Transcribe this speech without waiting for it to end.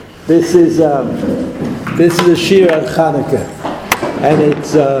This is a shir on Hanukkah, and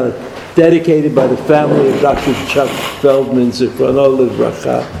it's dedicated by the family of Dr. Chuck Feldman, Zichrono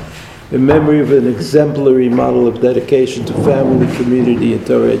Livracha, in memory of an exemplary model of dedication to family, community, and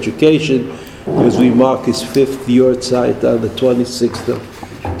Torah education, as we mark his 5th Yortzeit on the 26th of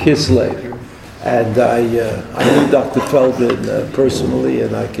Kislev. And I knew Dr. Feldman personally,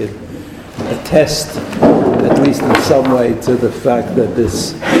 and I can attest, at least in some way, to the fact that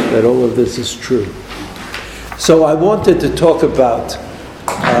all of this is true. So I wanted to talk about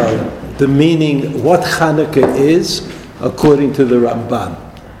the meaning, what Hanukkah is, according to the Ramban.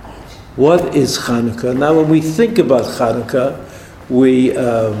 What is Hanukkah? Now, when we think about Hanukkah,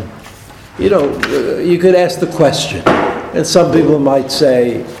 you could ask the question, and some people might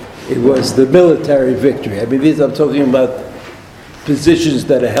say it was the military victory. I mean, I'm talking about positions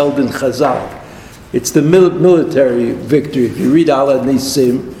that are held in Chazal. It's the military victory. If you read Ala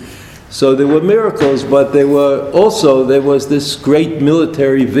Nisim, so there were miracles, but there was this great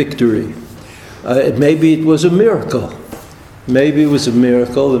military victory. Maybe it was a miracle. Maybe it was a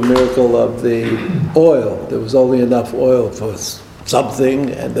miracle, the miracle of the oil. There was only enough oil for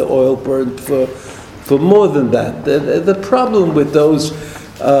something, and the oil burned for more than that. The problem with those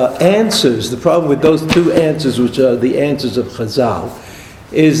answers, the problem with those two answers, which are the answers of Chazal,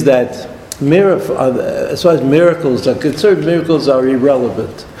 is that as far as miracles are concerned, miracles are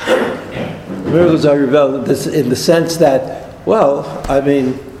irrelevant. Miracles are irrelevant in the sense that, there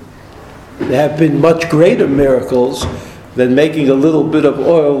have been much greater miracles than making a little bit of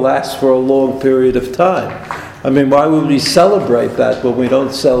oil last for a long period of time. Why would we celebrate that when we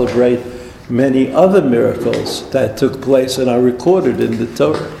don't celebrate many other miracles that took place and are recorded in the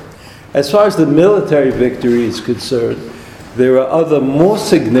Torah? As far as the military victory is concerned, there are other more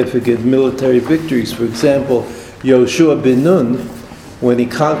significant military victories. For example, Yoshua ben Nun, when he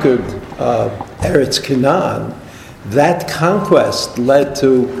conquered Eretz Canaan, that conquest led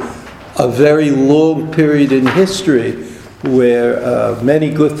to a very long period in history where many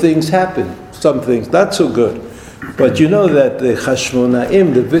good things happened, some things not so good. But you know that the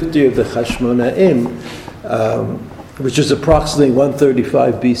Hashmonaim, the victory of the Hashmonaim, which is approximately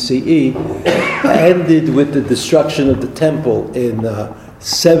 135 BCE, ended with the destruction of the temple in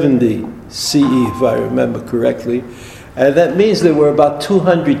 70 CE, if I remember correctly. And that means there were about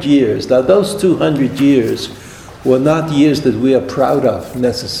 200 years. Now, those 200 years were not years that we are proud of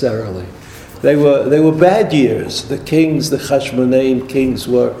necessarily. They were bad years. The kings, the Hashmonaim kings,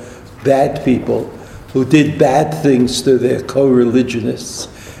 were bad people who did bad things to their co-religionists.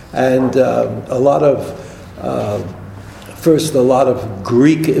 And a lot of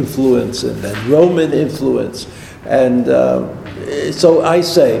Greek influence and then Roman influence. And so I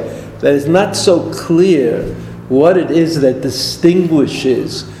say that it's not so clear what it is that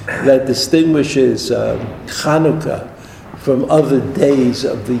distinguishes Chanukah from other days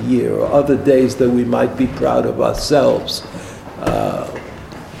of the year or other days that we might be proud of ourselves.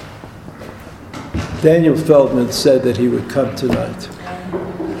 Daniel Feldman said that he would come tonight.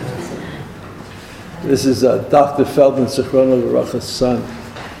 This is Dr. Feldman, Zichrono Livracha's son.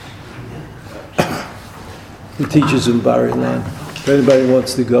 He teaches in Bar Ilan. If anybody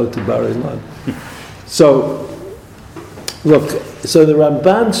wants to go to Bar Ilan. So the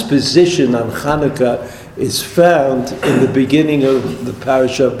Ramban's position on Hanukkah is found in the beginning of the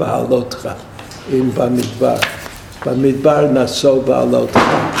parasha Ba'alotcha in Bamidbar. Bamidbar naso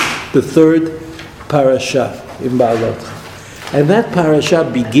Ba'alotcha, the third parasha in Ba'alotcha. And that parasha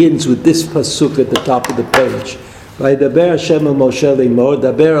begins with this pasuk at the top of the page. Vaydaber Hashem el Moshe lemor,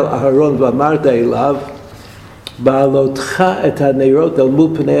 daber el Aharon v'amarta elav, Ba'alotcha et haneirot el mul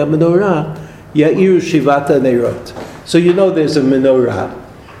pnei hamenorah, ya'iru shivat haneirot. So you know there's a menorah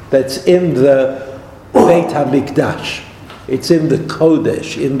that's in the Beit HaMikdash. It's in the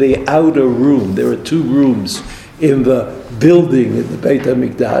Kodesh, in the outer room. There are two rooms in the building in the Beit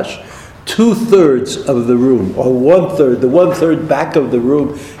HaMikdash. 2/3 of the room, or 1/3, the 1/3 back of the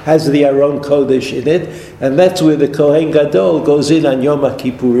room has the Aron Kodesh in it, and that's where the Kohen Gadol goes in on Yom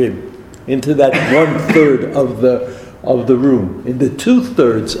HaKippurim, into that 1/3 of the room. In the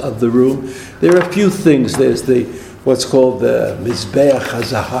 2/3 of the room, there are a few things. There's what's called the Mizbeach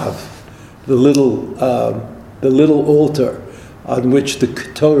HaZahav, the little altar on which the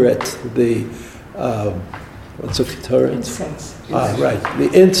Ketoret, what's a Ketoret? Incense. Right.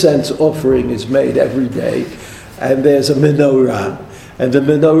 The incense offering is made every day, and there's a menorah, and the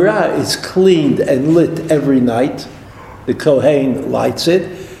menorah is cleaned and lit every night. The Kohen lights it,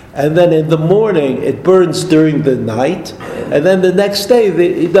 and then in the morning it burns during the night, and then the next day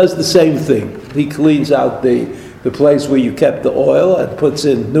he does the same thing. He cleans out the the place where you kept the oil, and puts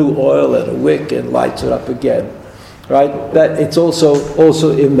in new oil and a wick and lights it up again. Right? That it's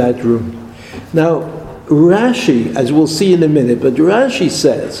also in that room. Now, Rashi, as we'll see in a minute, but Rashi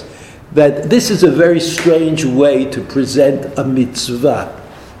says that this is a very strange way to present a mitzvah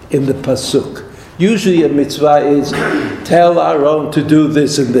in the pasuk. Usually a mitzvah is tell Aaron to do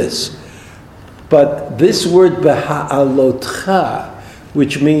this and this. But this word beha'alotcha,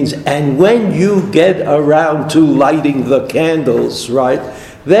 which means, and when you get around to lighting the candles, right,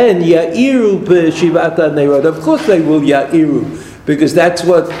 then ya'iru b'shivata neirot. Of course they will ya'iru, because that's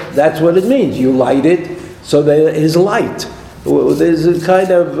what it means. You light it, so there is light. There's a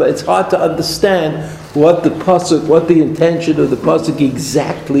kind of, it's hard to understand what the pasuk, what the intention of the pasuk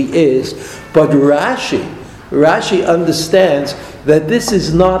exactly is, but Rashi understands that this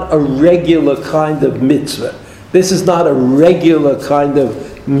is not a regular kind of mitzvah. This is not a regular kind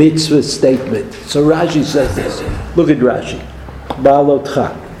of mitzvah statement. So Rashi says this. Look at Rashi.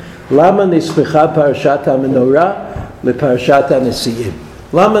 Ba'alotcha. Lama nismecha parashat ha-menorah leparashat ha-nesiim.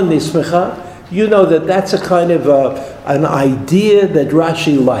 Lama nismecha. You know that's a kind of an idea that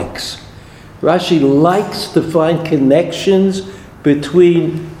Rashi likes. Rashi likes to find connections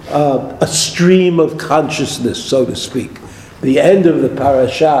between a stream of consciousness, so to speak. The end of the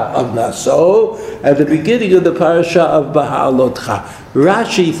parasha of Naso and the beginning of the parasha of Beha'alotcha.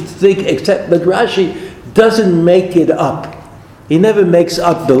 But Rashi doesn't make it up. He never makes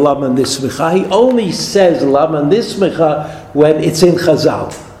up the Lama Nismecha. He only says Lama Nismecha when it's in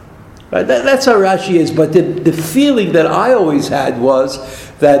Chazal. Right? That's how Rashi is. But the feeling that I always had was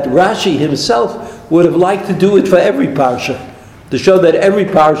that Rashi himself would have liked to do it for every parsha, to show that every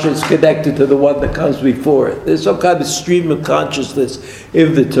parsha is connected to the one that comes before it. There's some kind of stream of consciousness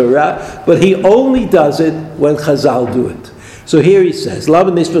in the Torah, but he only does it when Chazal do it. So here he says,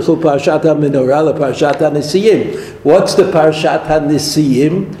 Lama nismechu parashat ha-menorah leparashat ha-nesiim. What's the parashat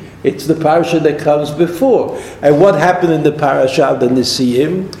ha-nesiim? It's the parsha that comes before. And what happened in the parasha of the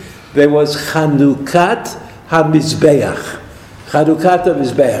Nesiim? There was Chanukat HaMizbeach. Chanukat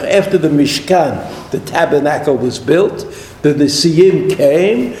HaMizbeach. After the Mishkan, the tabernacle was built, the Nesiim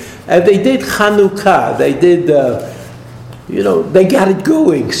came, and they did Chanukah. They did, they got it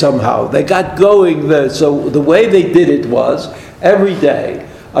going somehow. They got going. So the way they did it was, every day,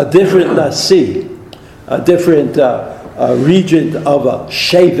 a different Nasi, a different regent of a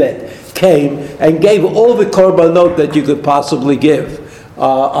Shevet came and gave all the korbanot that you could possibly give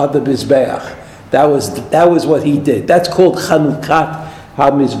on the Mizbeach. That was what he did. That's called Chanukat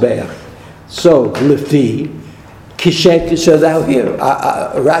HaMizbeach. So, Lefi, Kishek, so now here,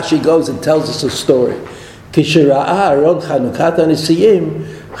 Rashi goes and tells us a story. Kishera'a Aaron Chanukat HaNesiim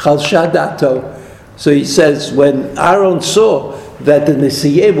Chalsha Dato. So he says, when Aaron saw that the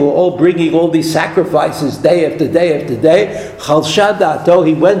Nesiim were all bringing all these sacrifices day after day after day, Chalsha Dato,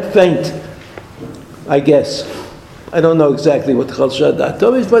 he went faint, I guess. I don't know exactly what Chalsha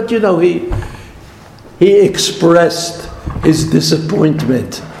Dato is, but he expressed his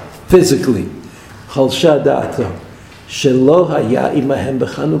disappointment physically. Chalsha Dato. Shelo haya imahem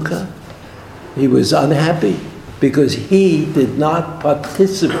b'Chanukah. He was unhappy because he did not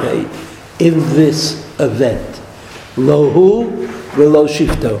participate in this event. Lohu v'lo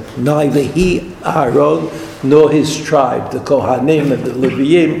shifto. Neither he, Aaron, nor his tribe, the Kohanim and the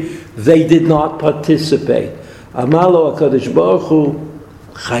Leviim, they did not participate. Amalo HaKadosh Baruch Hu,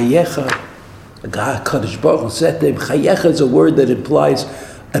 chayecha. HaKadosh Baruch Hu said to him, chayecha is a word that implies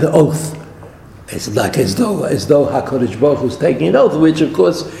an oath. It's like as though HaKadosh Baruch Hu is taking an oath, which of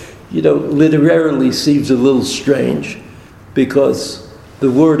course, literarily seems a little strange, because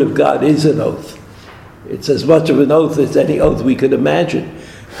the word of God is an oath. It's as much of an oath as any oath we could imagine.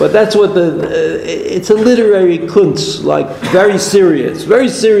 But that's what it's a literary kunz, like very serious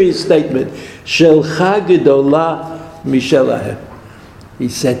statement. Shelcha gedola mishelahem. He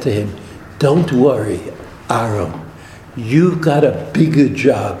said to him, don't worry, Aaron, you've got a bigger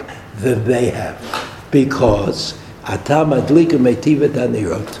job than they have, because ata madlika meitiva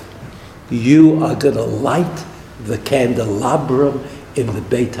danirot. You are going to light the candelabrum in the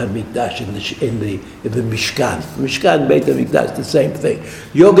Beit HaMikdash, in the Mishkan. Mishkan, Beit HaMikdash, the same thing.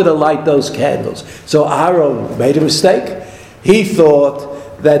 You're going to light those candles. So Aaron made a mistake. He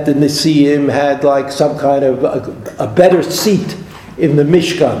thought that the Nesiim had like some kind of a better seat in the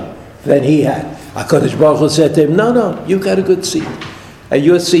Mishkan than he had. HaKadosh Baruch Hu said to him, no, you've got a good seat. And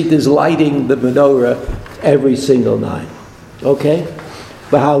your seat is lighting the menorah every single night. Okay?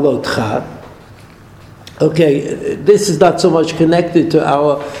 Beha'alotcha. Okay, this is not so much connected to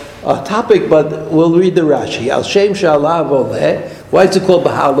our topic, but we'll read the Rashi. Al Shem Sha'alav Oleh. Why is it called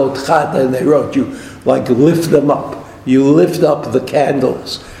Beha'alotcha? And they wrote, you like lift them up. You lift up the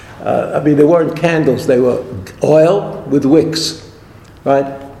candles. They weren't candles, they were oil with wicks,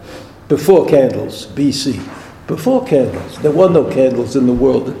 right? Before candles, BC. Before candles. There were no candles in the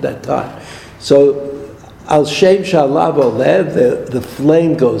world at that time. So, al shem shalav olev, the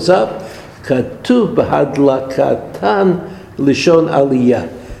flame goes up, katuv b'hadlakatan lishon aliyah.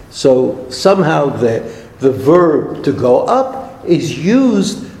 So somehow the verb to go up is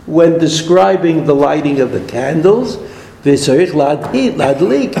used when describing the lighting of the candles. Because when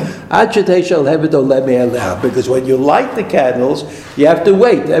you light the candles, you have to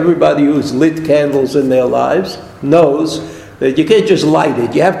wait. Everybody who's lit candles in their lives knows that you can't just light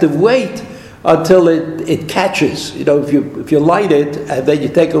it. You have to wait until it catches. If you light it and then you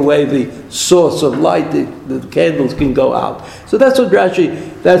take away the source of light, the candles can go out. So that's what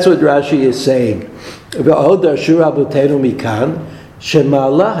Rashi is saying. There's another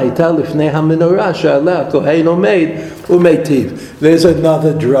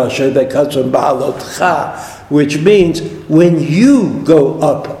drasha that comes from Baalotcha, which means when you go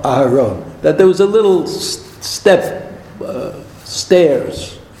up Aaron, that there was a little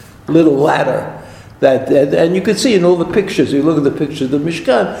stairs, little ladder, and you can see in all the pictures, you look at the pictures of the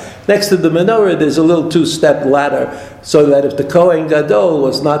Mishkan, next to the menorah there's a little two-step ladder, so that if the Kohen Gadol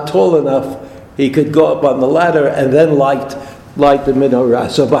was not tall enough, he could go up on the ladder and then light the menorah.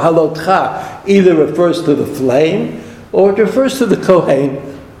 So Baalotcha either refers to the flame or it refers to the Kohen.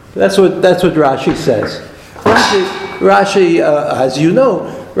 That's what Rashi says. Rashi, as you know,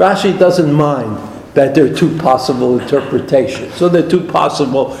 Rashi doesn't mind that there are two possible interpretations. So there are two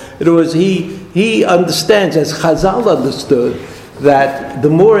possible. In other words, he understands, as Chazal understood, that the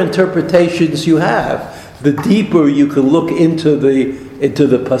more interpretations you have, the deeper you can look into the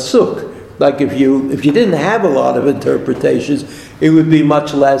pasuk. Like if you didn't have a lot of interpretations, it would be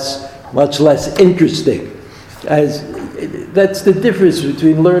much less interesting. That's the difference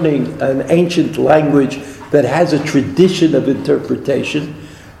between learning an ancient language that has a tradition of interpretation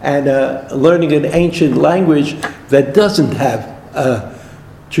and learning an ancient language that doesn't have a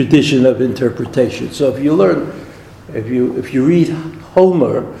tradition of interpretation. So if you read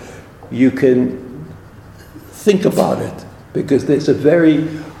Homer, you can think about it, because there's a very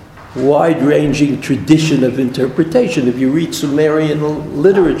wide-ranging tradition of interpretation. If you read Sumerian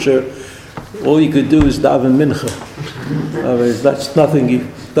literature, all you could do is daven mincha. That's nothing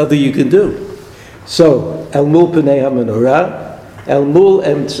you can do. So, El Mul Pnei HaMenorah, El Mul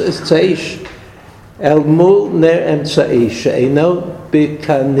Emtzaish, El Mul Ner Emtzaish, She'eino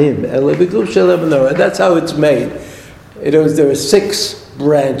B'kanim, El B'guf Shel HaMenorah. That's how it's made. There are 6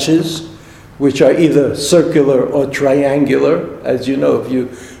 branches, which are either circular or triangular. As you know, if you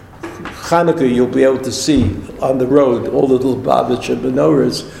Hanukkah, you'll be able to see on the road all the little Lubavitcher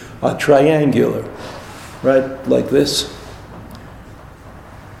menorahs are triangular, right? Like this.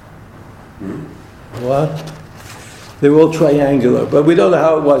 What? They're all triangular, but we don't know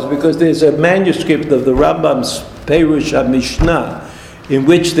how it was, because there's a manuscript of the Rambam's Perush HaMishnah in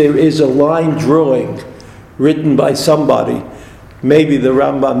which there is a line drawing written by somebody, maybe the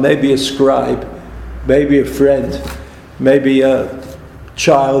Rambam, maybe a scribe, maybe a friend, maybe a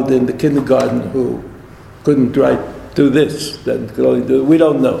child in the kindergarten who couldn't do this, then could only do. We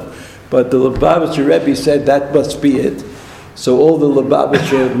don't know, but the Lubavitcher Rebbe said that must be it. So all the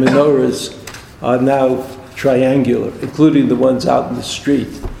Lubavitcher menorahs are now triangular, including the ones out in the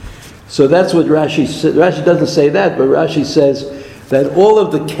street. So that's what Rashi said. Rashi doesn't say that, but Rashi says that all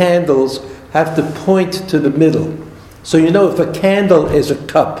of the candles have to point to the middle. So if a candle is a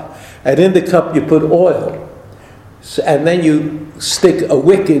cup, and in the cup you put oil, and then you stick a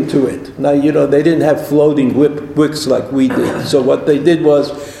wick into it. Now, they didn't have floating wicks like we did. So what they did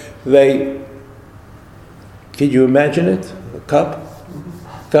was can you imagine it? A cup,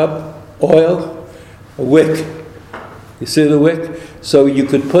 oil, a wick. You see the wick? So you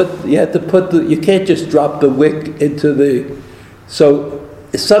can't just drop the wick into so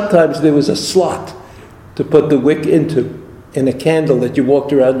sometimes there was a slot to put the wick into in a candle that you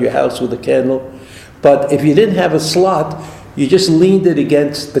walked around your house with a candle. But if you didn't have a slot, you just leaned it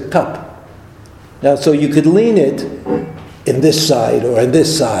against the cup. Now, so you could lean it in this side, or in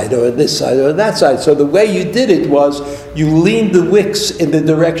this side, or in this side, or in that side. So the way you did it was you leaned the wicks in the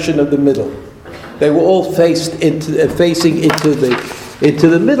direction of the middle. They were all facing into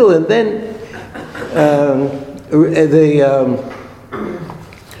the middle, and then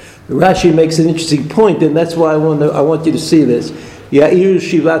Rashi makes an interesting point, and that's why I want you to see this. Ya'ir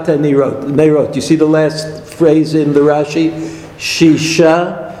Shivata Nerot. You see the last phrase in the Rashi?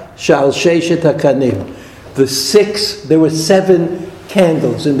 Shisha Shal Sheshet HaKanim. There were 7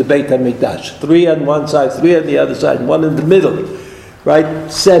 candles in the Beit HaMikdash. 3 on one side, 3 on the other side, and 1 in the middle. Right?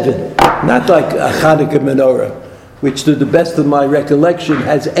 7. Not like a Hanukkah menorah, which to the best of my recollection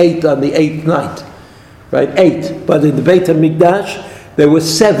has 8 on the 8th night. Right? 8. But in the Beit HaMikdash, there were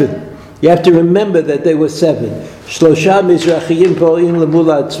 7. You have to remember that there were 7. Shlosha mizrachiyim po'im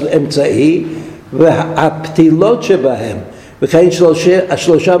lemula emtza'i v'ha'ptilot shebahem v'chein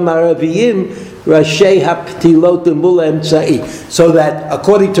shlosha maraviyim rashei ha'ptilot lemula emtza'i. So that,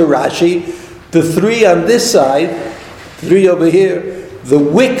 according to Rashi, the 3 on this side, 3 over here, the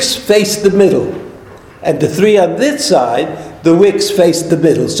wicks face the middle. And the 3 on this side, the wicks face the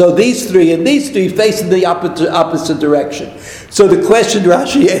middle. So these 3 and these 3 face in the opposite direction. So the question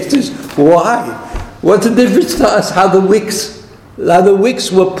Rashi asks is, why? What's the difference to us how the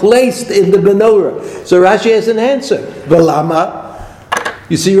wicks were placed in the menorah? So Rashi has an answer. Velama.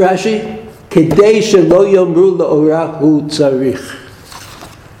 You see Rashi? Kedei shelo yomru le'orahu tzarich.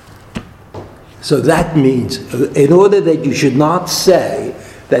 So that means, in order that you should not say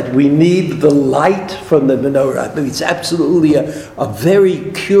that we need the light from the menorah. I mean, it's absolutely a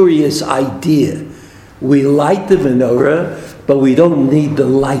very curious idea. We light the menorah, but we don't need the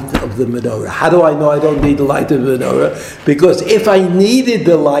light of the menorah. How do I know I don't need the light of the menorah? Because if I needed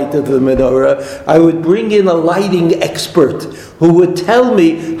the light of the menorah, I would bring in a lighting expert who would tell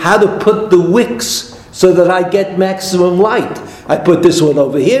me how to put the wicks so that I get maximum light. I put this one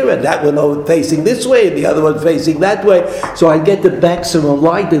over here and that one over facing this way and the other one facing that way, so I get the maximum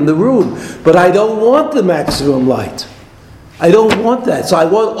light in the room. But I don't want the maximum light. I don't want that. So I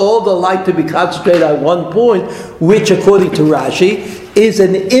want all the light to be concentrated on one point, which, according to Rashi, is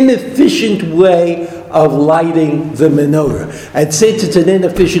an inefficient way of lighting the menorah. And since it's an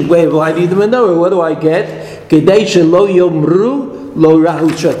inefficient way of lighting the menorah, what do I get? Kedei shelo yomru lo rahu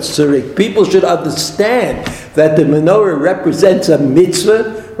shatzarik. People should understand that the menorah represents a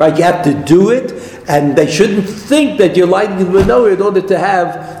mitzvah, right? You have to do it, and they shouldn't think that you're lighting the menorah in order to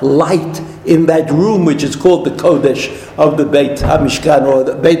have light in that room, which is called the Kodesh of the Beit HaMishkan, or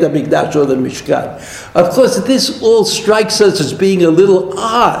the Beit HaMikdash, or the Mishkan. Of course, this all strikes us as being a little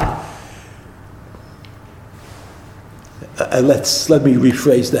odd. Let me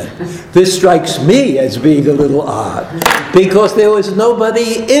rephrase that. This strikes me as being a little odd because there was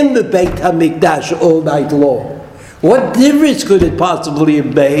nobody in the Beit HaMikdash all night long. What difference could it possibly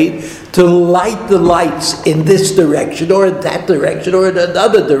have made to light the lights in this direction or in that direction or in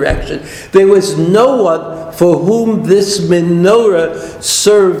another direction? There was no one for whom this menorah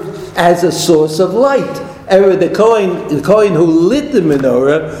served as a source of light. The Kohen who lit the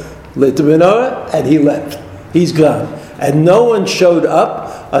menorah and he left. He's gone. And no one showed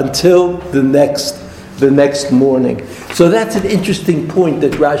up until the next morning. So that's an interesting point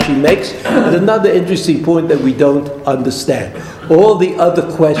that Rashi makes, and another interesting point that we don't understand. All the other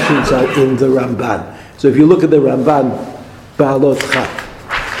questions are in the Ramban. So if you look at the Ramban, Baalot Chak,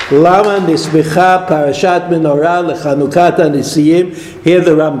 Lama nismicha parashat menorah lechanukat hanisiyim. Here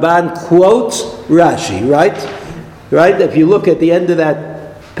the Ramban quotes Rashi, right? Right? If you look at the end of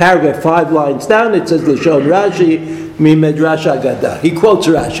that paragraph, 5 lines down, it says Lashon Rashi mi Medrash Agadah. He quotes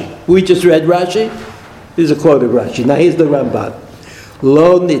Rashi. We just read Rashi. Here's a quote of Rashi. Now here's the Ramban.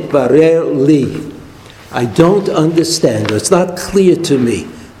 Lo nitbarer li. I don't understand. It's not clear to me.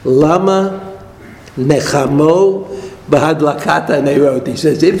 Lama nechamo bahadlakat hanerot. He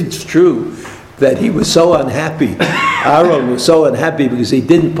says, if it's true that he was so unhappy, Aaron was so unhappy because he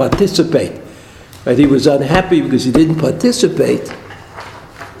didn't participate, right? He was unhappy because he didn't participate.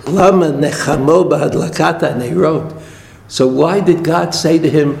 Lama nechamo bahadlakat hanerot. So why did God say to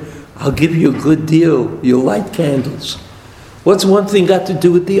him, I'll give you a good deal, you'll light candles? What's one thing got to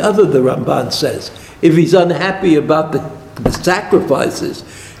do with the other, the Ramban says? If he's unhappy about the sacrifices,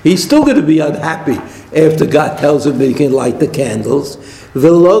 he's still going to be unhappy after God tells him that he can light the candles.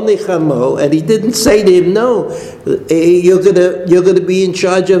 V'lo nechamo, and he didn't say to him, no, you're going to be in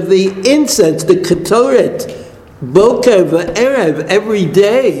charge of the incense, the ketoret, boker v'erev, every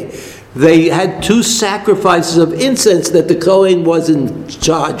day. They had 2 sacrifices of incense that the Kohen was in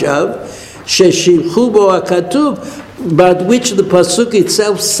charge of, sheshilchu bo hakatuv, about which the pasuk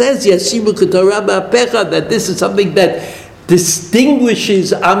itself says, Yasimu ketorah ba'apecha, that this is something that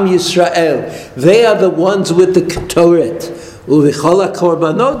distinguishes Am Yisrael. They are the ones with the ketoret. Uvichol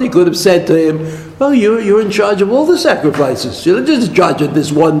hakorbanot, he could have said to him, well, you're in charge of all the sacrifices. You're just in charge of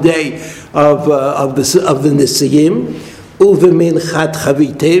this one day of the Nisiyim. Uveminchat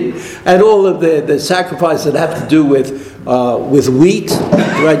chavitim, and all of the sacrifices that have to do with wheat,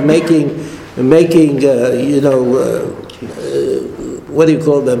 right? Making what do you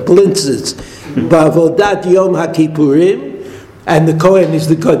call them? Blintzes. Bavodat Yom HaKippurim, and the Kohen is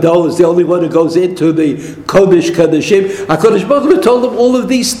the Gadol, is the only one who goes into the Kodesh Kodeshim. HaKadosh Baruch Hu told him all of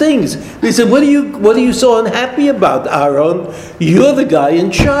these things. He said, what are you so unhappy about, Aaron? You're the guy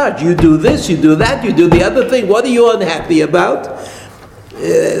in charge. You do this, you do that, you do the other thing. What are you unhappy about?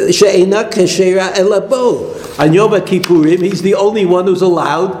 She'ena keshera elabo. On Yom Kippurim, he's the only one who's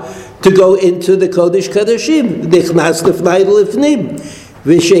allowed to go into the Kodesh Kodeshim. Nichnas lifnai lifnim.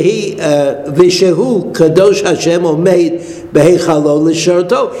 V'shehu kadosh Hashem omeid beheichalo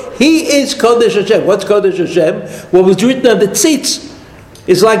l'sharto. He is Kodesh Hashem. What's Kodesh Hashem? What was written on the tzitz.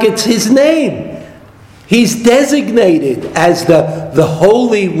 It's like it's his name. He's designated as the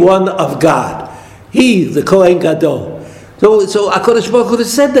Holy One of God. He, the Kohen Gadol. So HaKadosh Baruch Hu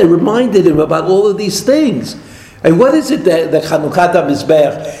said that, reminded him about all of these things. And what is it, the Chanukot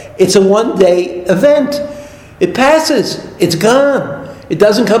HaMizbeach? It's a one-day event. It passes. It's gone. It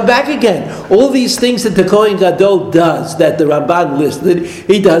doesn't come back again. All these things that the Kohen Gadol does, that the Ramban listed,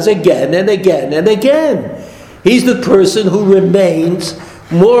 he does again and again and again. He's the person who remains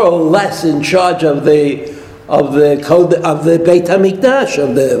more or less in charge of the Beit HaMikdash,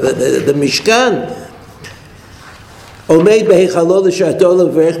 of the Mishkan. Omeid beheichalo l'sharto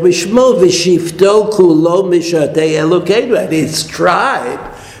levarech b'shmo v'shifto kulo mishartei Elokeinu. And his tribe,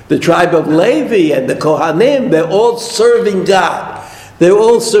 the tribe of Levi and the Kohanim, they're all serving God. They're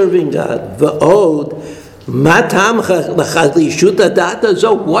all serving God. V'od matam l'chalishut hadata.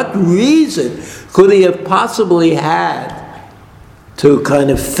 So what reason could he have possibly had to kind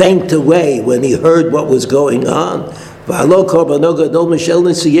of faint away when he heard what was going on? V'alo korbanos gadol mishel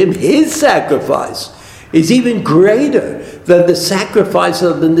nisiyim. His sacrifice is even greater than the sacrifice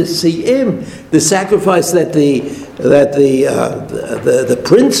of the Nisi'im, the sacrifice that the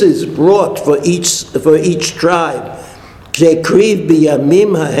princes brought for each tribe. Shekriv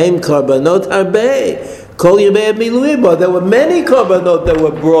biyamim hahem karbanot harbeh. Kol yemei miluim. There were many korbanot that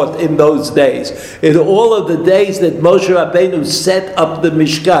were brought in those days. In all of the days that Moshe Rabbeinu set up the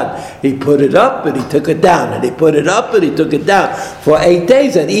Mishkan, he put it up and he took it down, and he put it up and he took it down for 8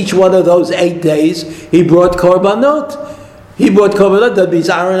 days. And each one of those 8 days, he brought korbanot. He brought korbanot. That means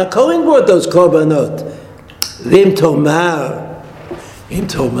Aaron HaKohen brought those korbanot. Vim tomar,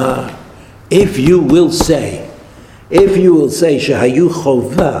 if you will say, shehayu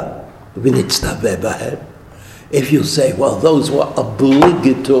chova v'nitztaveh bahem. If you say, well, those were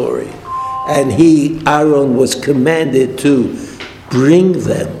obligatory, and Aaron was commanded to bring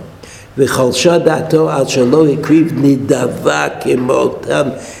them. V'chol shadato al shelo hikriv nidava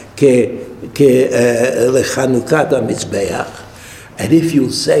kemotam lechanukat hamizbeach. And if you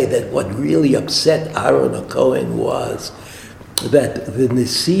say that what really upset Aaron HaKohen was that the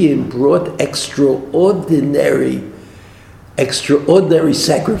Nesiim brought extraordinary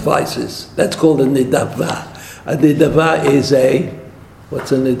sacrifices, that's called a nidava. A nidava is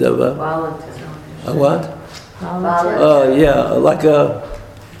what's a nidava? A what? Oh, yeah, like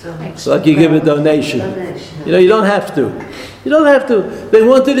you give a donation. You don't have to. They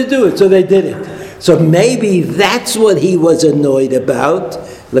wanted to do it, so they did it. So maybe that's what he was annoyed about.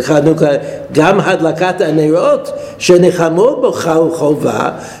 Gam hadlakat hanerot shenechamu bo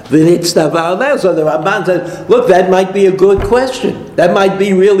chova v'nitztava aleh. So the Ramban said, look, that might be a good question. That might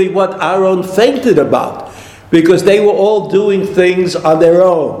be really what Aaron fainted about. Because they were all doing things on their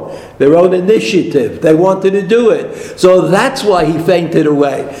own initiative. They wanted to do it. So that's why he fainted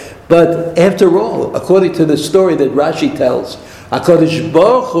away. But after all, according to the story that Rashi tells, HaKadosh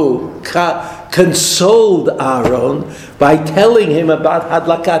Baruch Hu consoled Aaron by telling him about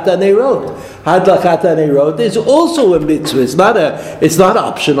Hadlakat HaNerot. Hadlakat HaNerot is also a mitzvah. It's not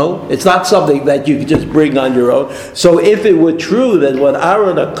optional. It's not something that you can just bring on your own. So if it were true that what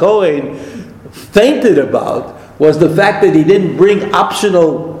Aaron HaKohen fainted about was the fact that he didn't bring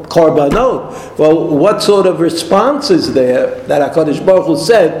optional korbanot, well, what sort of response is there that HaKadosh Baruch Hu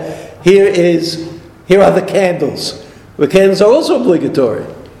said, here are the candles. The candles are also obligatory.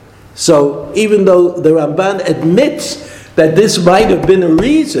 So even though the Ramban admits that this might have been a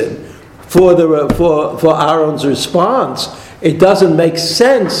reason for Aaron's response, it doesn't make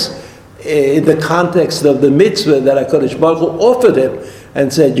sense in the context of the mitzvah that HaKadosh Baruch Hu offered him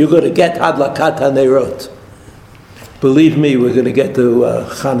and said, you're going to get Hadlakat HaNerot. Believe me, we're going to get to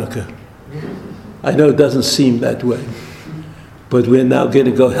Hanukkah. I know it doesn't seem that way, but we're now going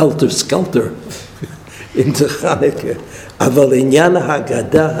to go helter-skelter into Hanukkah. Aval inyan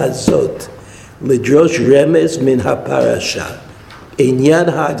haggadah hazot lidrosh remez min haparasha. Inyan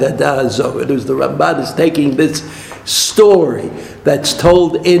haggadah hazot. It was the Ramban is taking this story that's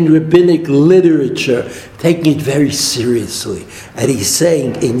told in rabbinic literature, taking it very seriously, and he's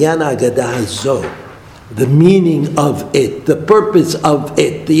saying inyan haggadah hazot. the meaning of it, the purpose of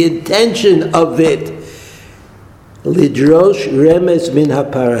it, the intention of it. Lidrosh remez min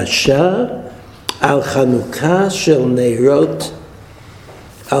haparasha al Chanukah shel neirot,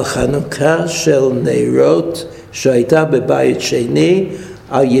 al Chanukah shel neirot שהייתה בבית שני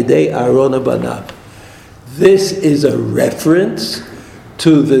על ידי אהרון ובניו. This is a reference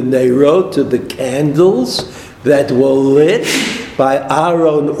to the neirot, to the candles that were lit by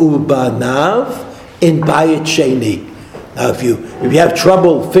Aaron ubanav in Bayit Sheni. Now, if you have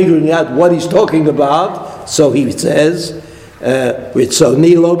trouble figuring out what he's talking about, so he says,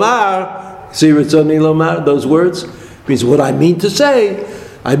 Ritzoni Lomar. See Ritzoni Lomar? Those words means what I mean to say.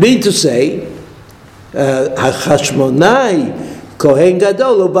 Hachashmonai Kohen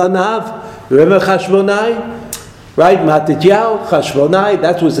Gadol ubanav. Remember Chashmonai? Right? Matidyahu, Chashmonai,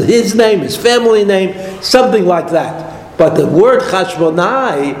 that was his name, his family name, something like that. But the word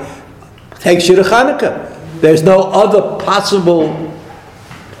Chashmonai takes you to Hanukkah. There's no other possible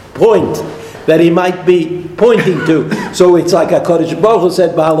point that he might be pointing to. So it's like HaKadosh Baruch Hu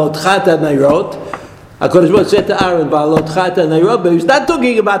said, Ba'alotcha neirot. HaKadosh Baruch Hu said to Aaron, Ba'alotcha neirot, but he's not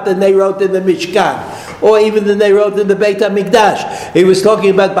talking about the neirot in the Mishkan, or even the neirot in the Beit HaMikdash. He was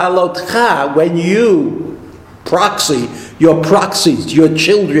talking about Ba'alotcha, when you your proxies, your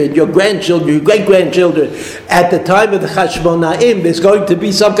children, your grandchildren, your great-grandchildren, at the time of the Chashmonaim, there's going to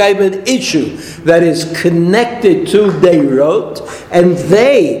be some kind of an issue that is connected to Neirot, and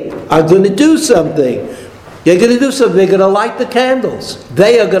they are going to do something. They're going to do something. They're going to light the candles.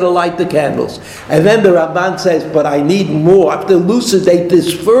 They are going to light the candles. And then the Ramban says, but I need more. I have to elucidate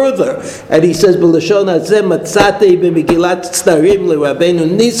this further. And he says, B'lashon hazeh matzatei b'Megillat Tzdarim leRabbeinu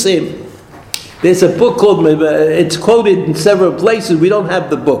Nisim. There's a book called, it's quoted in several places. We don't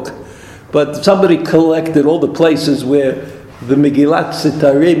have the book. But somebody collected all the places where the Megillat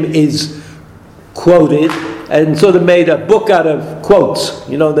Tzdarim is quoted, and sort of made a book out of quotes.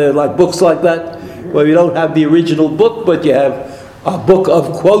 You know, they're like books like that, where you don't have the original book, but you have a book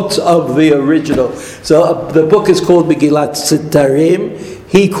of quotes of the original. So the book is called Megillat Tzdarim.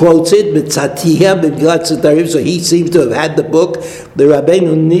 He quotes it, B'tzatiyah, Megillat Tzdarim, so he seems to have had the book. The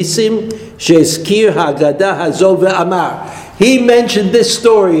Rabbeinu Nisim, Shezkir Haggadah Hazo ve'amar. He mentioned this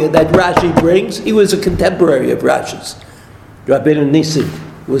story that Rashi brings. He was a contemporary of Rashi's. Rabbeinu Nisim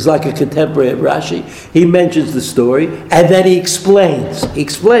was like a contemporary of Rashi. He mentions the story, and then he explains.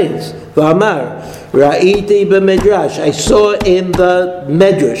 V'amar, Ra'iti b'medrash. I saw in the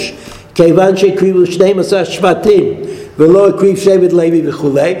medrash, Kevan shekrivu shnei masar shvatim, v'lo ekriv shevet Levi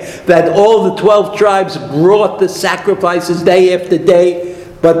v'chulei, that all the 12 tribes brought the sacrifices day after day,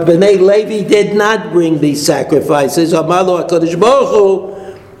 but Bnei Levi did not bring these sacrifices. Amalo HaKadosh Baruch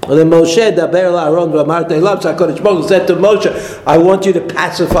Hu, then Moshe daber la'Aaron v'amar elav. So HaKadosh Baruch Hu said to Moshe, I want you to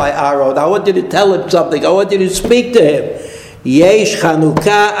pacify Aaron. I want you to tell him something. I want you to speak to him. Yesh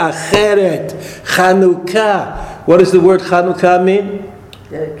Chanukah acheret. Chanukah. What does the word Chanukah mean?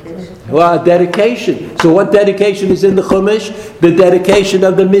 Dedication. Well, dedication. So what dedication is in the Chumash? The dedication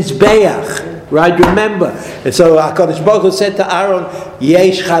of the Mizbeach. Right, remember. And so HaKadosh Baruch Hu said to Aaron,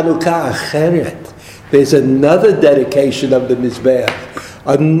 Yesh Chanukah acheret. There's another dedication of the Mizbeach.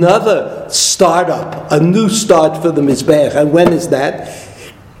 Another startup, a new start for the Mizbeach. And when is that?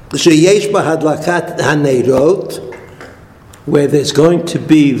 Sheyesh b'hadlakat haneirot, where there's going to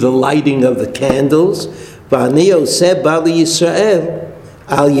be the lighting of the candles. V'ani oseh bali Yisrael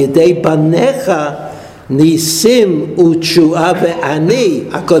al yedei banecha nisim u'tshu'a ve'ani.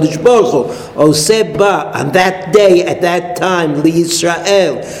 HaKadosh Baruch Hu oseh ba, on that day, at that time, li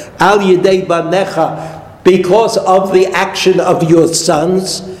Yisrael al yedei banecha, because of the action of your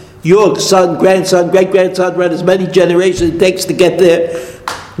sons, your son, grandson, great-grandson, right, as many generations it takes to get there.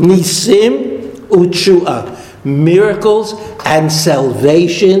 Nisim u'tshu'a, miracles and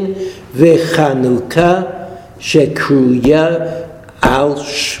salvation, v'chanukah shekruya al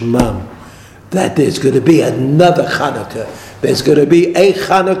shmam. That there's going to be another Chanukah. There's going to be a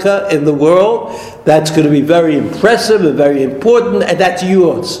Chanukah in the world that's going to be very impressive and very important, and that's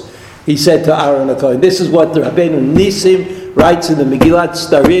yours. He said to Aaron HaKohen. This is what the Rabbeinu Nisim writes in the Megillat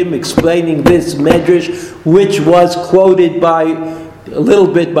Tzdarim, explaining this medrash, which was quoted by a little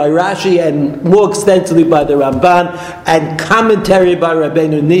bit by Rashi and more extensively by the Ramban, and commentary by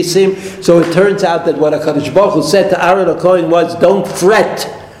Rabbeinu Nisim. So it turns out that what HaKadosh Baruch Hu said to Aaron HaKohen was, don't fret.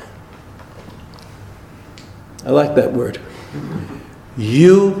 I like that word.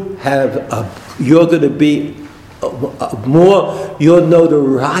 You're going to be more, your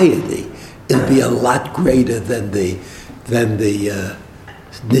notoriety will be a lot greater than the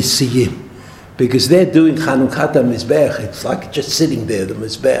Nisiyim. Because they're doing Chanukah Mizbeach. It's like just sitting there, the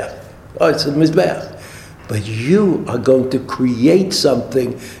Mizbeach. Oh, it's a Mizbeach. But you are going to create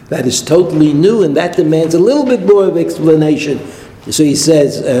something that is totally new, and that demands a little bit more of explanation. So he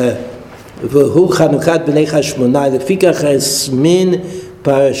says, "V'hu Chanukat b'nei Hashmonai lefikach esmin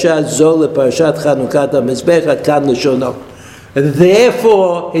parashat zo leparashat Chanukat hamizbech atkan l'shono." And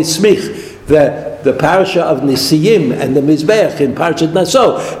therefore, Hismich, the parasha of Nisiyim and the Mizbech in Parashat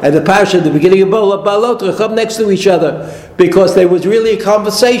Naso, and the parasha at the beginning of Balot come next to each other, because there was really a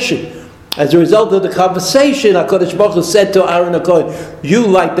conversation. As a result of the conversation, HaKadosh Baruch Hu said to Aaron HaKohen, "You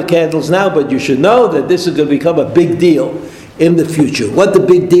light the candles now, but you should know that this is going to become a big deal in the future." What the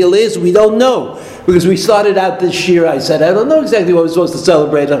big deal is, we don't know. Because we started out this year, I said, I don't know exactly what we're supposed to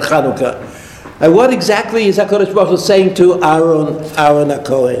celebrate on Chanukah. And what exactly is HaKadosh Baruch Hu saying to Aaron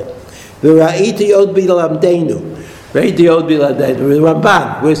HaKohen? V'ra'iti od bilamdeinu. Ra'iti od bilamdeinu. The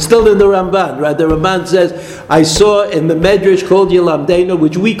Ramban. We're still in the Ramban, right? The Ramban says, I saw in the Medrash called Yilamdeinu,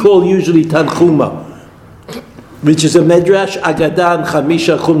 which we call usually Tanchuma, which is a Medrash Agadah and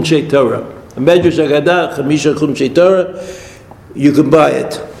Chamisha Chumshei Torah. A Medrash Agadah, Chamisha Chumshei Torah. You can buy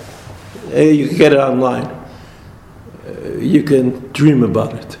it. You can get it online. You can dream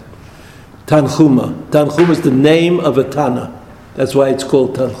about it. Tanchuma. Tanchuma is the name of a Tana. That's why it's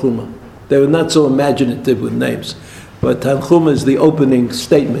called Tanchuma. They were not so imaginative with names. But Tanchuma is the opening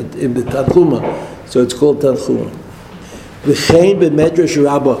statement in the Tanchuma. So it's called Tanchuma. V'chein b'Medrash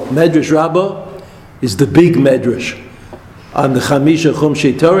Rabbah. Medrash Rabbah is the big Medrash on the Chamisha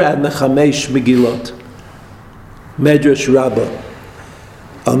Chumshei Torah and the Chamesh Megillot. Medrash Rabbah.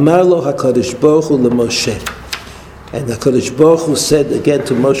 Amar lo HaKadosh Baruch Hu leMoshe. And HaKadosh Baruch Hu said again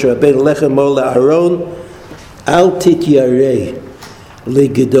to Moshe Rabbeinu, Lechem or le'Aaron, Al tityarei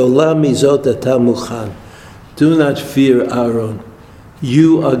legedola mizot ata muchan. Do not fear, Aaron.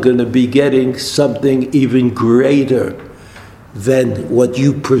 You are going to be getting something even greater than what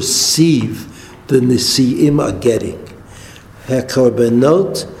you perceive the Nisi'im are getting.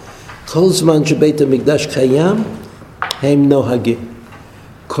 HaKorbanot, kol zman shebeit HaMikdash kayam, hem nohagim.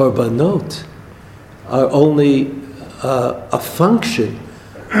 Korbanot are only a function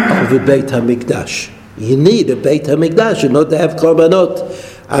of the Beit HaMikdash. You need a Beit HaMikdash in order to have korbanot.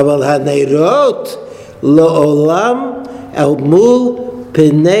 Aval haneirot lo'olam el mul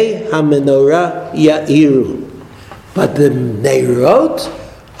penei hamenorah ya'iru. But the neirot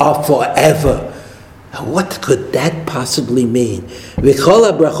are forever. Now what could that possibly mean? V'chol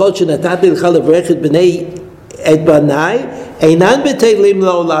habrachot shenatati l'cha levarech et bnei et banai einan b'teilim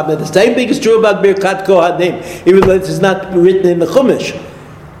lo'olam. And the same thing is true about Birkat Kohanim, even though it is not written in the Chumash.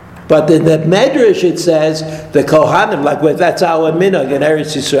 But in the Medrash it says the Kohanim, like that's our minhag in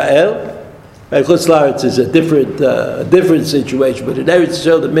Eretz Yisrael. Chutz La'aretz is a different situation, but in Eretz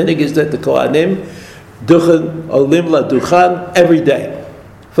Yisrael the minhag is that the Kohanim duchen olim la duchan every day,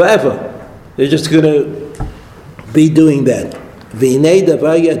 forever. They're just going to be doing that. V'inei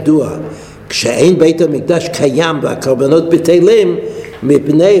davar yadua, k'she'ein Beit HaMikdash kayam v'akorbanot b'teilim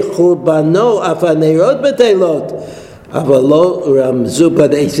mipnei churbano af haneirot b'teilot.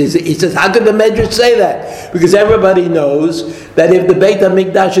 But he says, how can the Medrash say that? Because everybody knows that if the Beit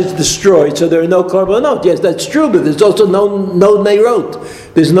HaMikdash is destroyed, so there are no korbanot. Yes, that's true, but there's also no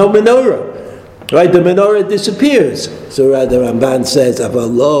neirot. There's no menorah. Right? The menorah disappears. So the Ramban says,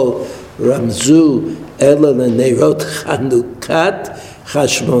 Avalo Ramzu Ela Neirot Chanukat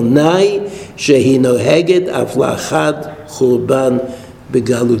Chashmonai Shehi Noheget Aflachad Churban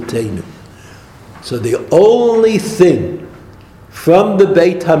Begalutenu. So the only thing from the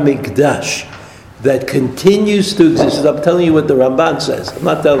Beit HaMikdash that continues to exist, I'm telling you what the Ramban says. I'm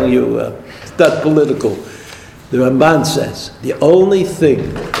not telling you, it's not political. The Ramban says, the only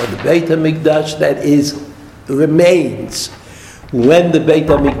thing from the Beit HaMikdash that remains when the Beit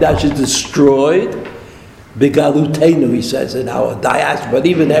HaMikdash is destroyed, Begalutenu, he says, in our diaspora, but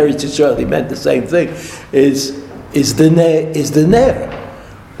even Eretz Yisrael, he meant the same thing, is the Ner.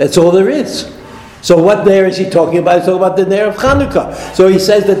 That's all there is. So what Ner is he talking about? He's talking about the Ner of Chanukah. So he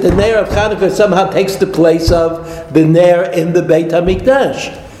says that the Ner of Chanukah somehow takes the place of the Ner in the Beit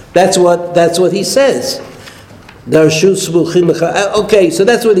HaMikdash. That's what he says. Okay, so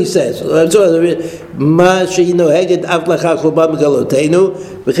that's what he says. So those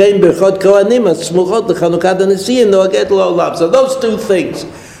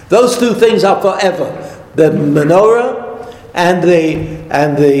two things are forever: the menorah and the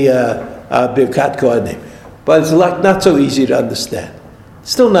Birkat Kohanim. But it's not so easy to understand.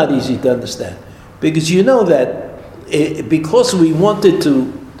 Still not easy to understand, because you know that because we wanted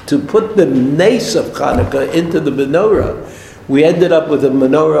to put the nace of Chanukah into the menorah, we ended up with a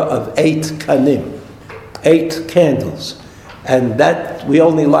menorah of 8 kanim, 8 candles, and that we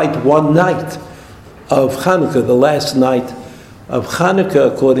only light one night of Hanukkah, the last night of Hanukkah,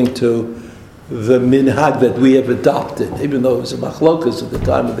 according to the minhag that we have adopted, even though it was a machlokas at the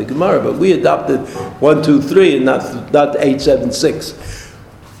time of the Gemara, but we adopted 1, 2, 3 and not 8, 7, 6.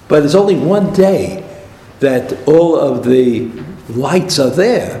 But it's only one day that all of the lights are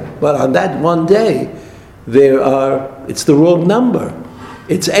there, but on that one day it's the wrong number.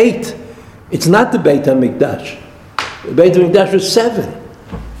 It's 8. It's not the Beit HaMikdash. The Beit HaMikdash was 7.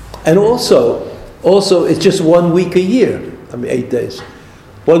 And also it's just 1 week a year. 8 days.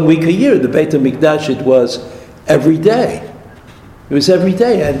 1 week a year. The Beit HaMikdash, it was every day. It was every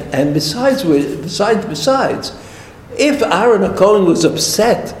day. And besides, if Aaron HaKohen was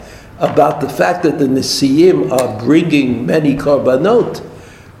upset about the fact that the Nesiim are bringing many korbanot,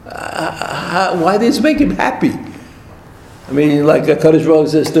 why does it make him happy? I mean, like HaKadosh Baruch Hu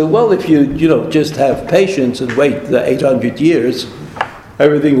says to, well, if you just have patience and wait the 800 years,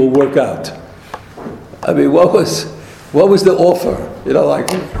 everything will work out. I mean, what was the offer?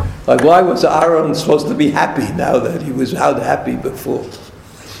 Like why was Aaron supposed to be happy now that he was out happy before?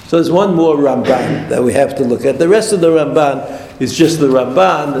 So there's one more Ramban that we have to look at. The rest of the Ramban is just the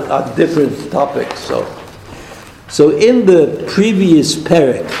Ramban on different topics. So in the previous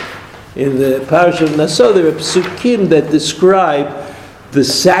perek, in the Parashat of Naso, there are psukim that describe the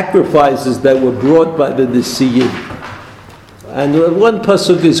sacrifices that were brought by the Nesiim. And one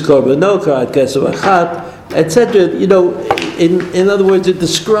pasuk is korbanot, karat kesef achat, etc. In other words, it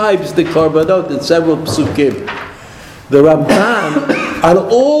describes the korbanot in several psukim. The Ramban, on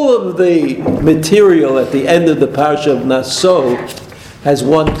all of the material at the end of the Parashat of Naso, has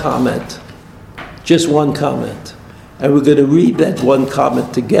one comment. Just one comment. And we're going to read that one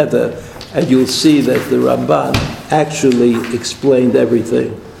comment together, and you'll see that the Ramban actually explained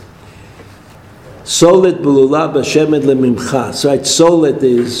everything. Solet b'lulav b'shemed lemimcha. Right, solet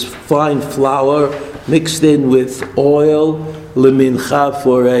is fine flour mixed in with oil, lemincha,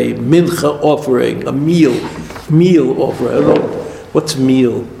 for a mincha offering, a meal offering. I don't know, what's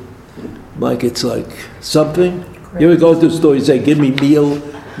meal? It's like something? You ever go to the store, you say, give me meal,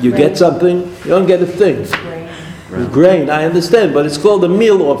 you get something? You don't get a thing. Grain, I understand, but it's called a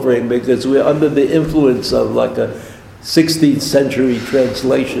meal offering because we're under the influence of like a 16th century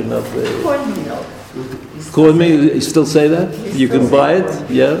translation of the... Cornmeal. Cornmeal, you still say that? You can buy it?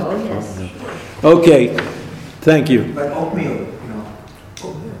 Yeah? Oh, yes. Okay, thank you. But oatmeal,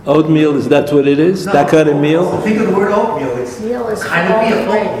 Oatmeal, is that what it is? No, that kind of meal? Think of the word oatmeal, it's Meal is kind of be a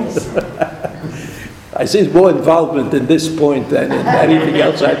grains. I see more involvement in this point than in anything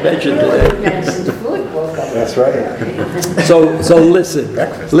else I mentioned today. That's right. So listen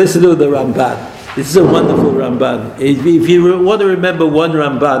to the Ramban. This is a wonderful Ramban. If you want to remember one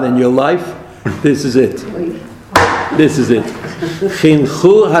Ramban in your life, this is it. This is it.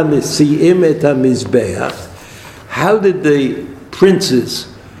 Chinchu hanesiim et hamizbeach. How did the princes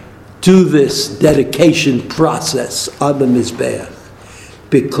do this dedication process on the mizbeach?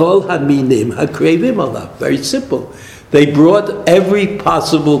 Bikol haminim hakrevim alav. Very simple. They brought every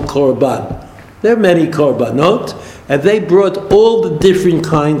possible korban. There are many korbanot, and they brought all the different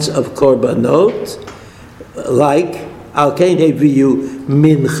kinds of korbanot, like al kein heviyu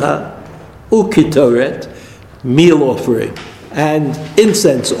mincha, ukitoret, meal offering, and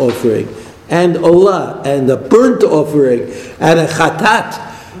incense offering, and olah, and a burnt offering, and a chatat.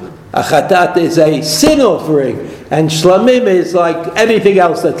 A chatat is a sin offering, and shlamim is like anything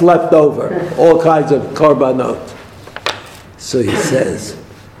else that's left over, all kinds of korbanot. So he says,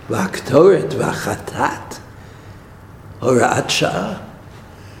 v'aktoret v'chatat, horat sha'ah.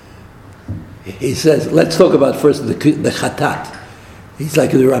 He says, let's talk about first the chatat. He's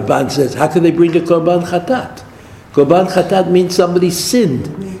like the Ramban says, how can they bring a korban chatat? Korban chatat means somebody sinned.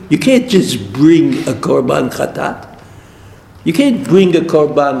 You can't just bring a korban chatat. You can't bring a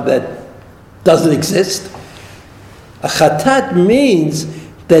korban that doesn't exist. A chatat means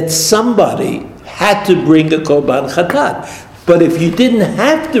that somebody had to bring a korban chatat. But if you didn't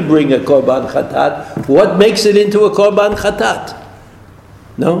have to bring a korban chatat, what makes it into a korban chatat?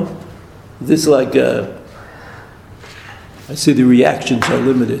 No? This like, I see the reactions are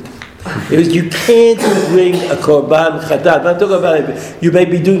limited. You can't bring a korban chatat. I'm not talking about it. You may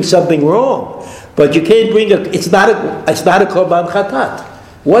be doing something wrong, but you can't bring it's not a korban chatat.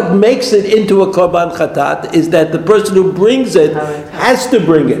 What makes it into a korban chatat is that the person who brings it has to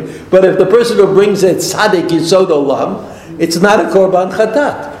bring it. But if the person who brings it tzaddik yisod olam, it's not a korban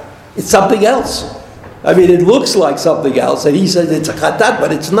chatat. It's something else. I mean, it looks like something else, and he says it's a chatat,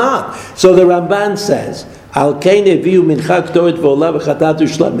 but it's not. So the Ramban says, Al kein eviu mincha k'toret v'olah v'chatat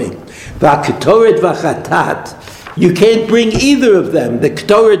u'shlamim. V'ak'toret v'chatat, you can't bring either of them. The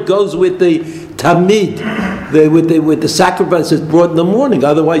k'toret goes with the tamid, with the sacrifices brought in the morning.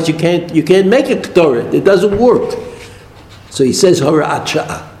 Otherwise, you can't make a Ketoret. It doesn't work. So he says Hora'at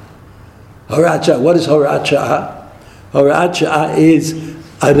Sha'ah. Hora'at Sha'ah. What is Hora'at Sha'ah? Hora'at Sha'ah is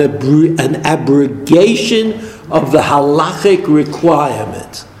an abrogation of the halachic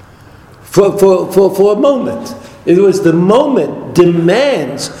requirement for a moment. It was the moment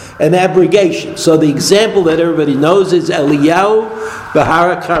demands an abrogation. So the example that everybody knows is Eliyahu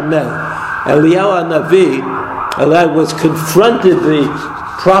Bahara Carmel. Eliyahu HaNavi was confronted the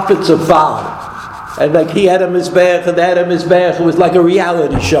prophets of Baal. And like he had a mizbeach and they had a mizbeach. It was like a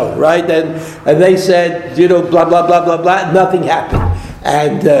reality show, right? And they said, blah, blah, blah, blah, blah. Nothing happened.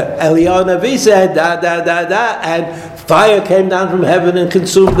 And Eliyahu Navi said, da, da, da, da. And fire came down from heaven and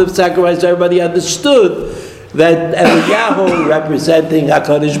consumed the sacrifice. Everybody understood that Eliyahu, representing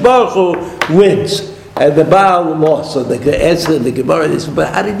HaKadosh Baruch Hu, wins. And the Baal lost. So the answer in the Gemara is,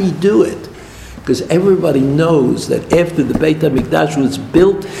 but how did he do it? Because everybody knows that after the Beit HaMikdash was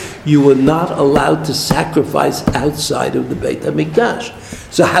built, you were not allowed to sacrifice outside of the Beit HaMikdash.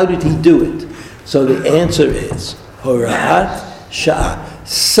 So how did he do it? So the answer is, Hora'at Sha'ah.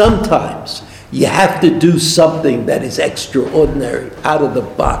 Sometimes you have to do something that is extraordinary, out of the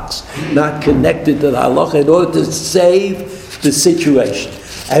box, not connected to the halacha, in order to save the situation.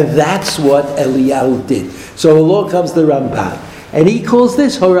 And that's what Eliyahu did. So along comes the Ramban, and he calls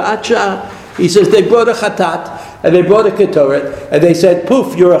this Hora'at Sha'ah. He says they brought a chatat, and they brought a ketoret, and they said,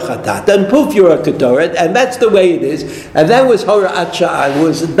 poof, you're a chatat, and poof, you're a ketoret, and that's the way it is. And that was Hora'at Sha'ah. It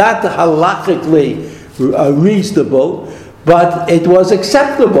was not halachically reasonable, but it was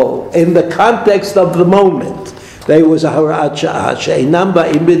acceptable in the context of the moment. There was a Hora'at Sha'ah, she'einam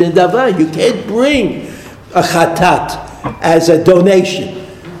ba'im b'nei davar. You can't bring a chatat as a donation.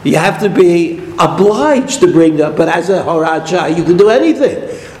 You have to be obliged to bring up, but as a Hora'at Sha'ah, you can do anything.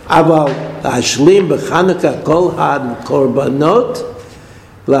 Aval להשלים בחנוכה כל הקורבנות,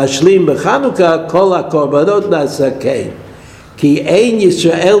 להשלים בחנוכה כל הקורבנות נעשה כן. כי אין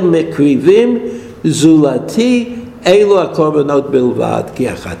ישראל מקריבים זולתי אלו הקורבנות בלבד. כי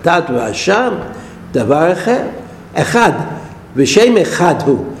החטאת והאשם דבר אחר. אחד, ושם אחד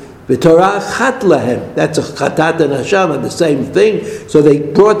הוא. ותורה אחת להם. That's a chatat and Hashem are the same thing. So they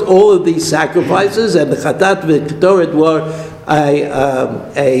brought all of these sacrifices, and the chatat and the ketoret were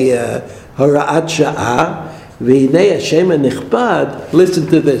a Hora'at Sha'ah, v'hinei Hashem hanichpad. Listen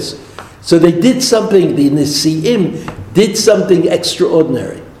to this. So they did something, the Nesi'im did something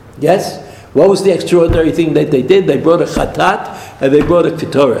extraordinary. Yes? What was the extraordinary thing that they did? They brought a chatat and they brought a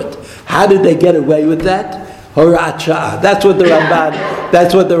ketoret. How did they get away with that? Hora'at Sha'ah. That's what the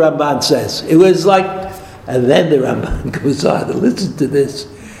Ramban says. It was like, and then the Ramban goes on. Listen to this.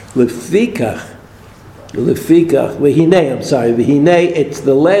 Lefikach, v'hinei, v'hinei, it's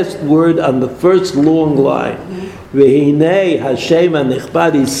the last word on the first long line. V'hinei Hashem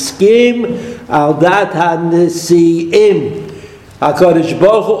hanichpad iskim al dat ha-nesi'im. HaKadosh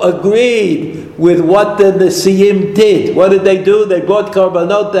Baruch Hu agreed with what the Nesi'im did. What did they do? They brought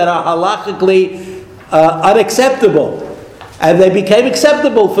korbanot that are halachically unacceptable. And they became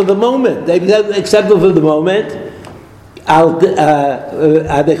acceptable for the moment. They became acceptable for the moment.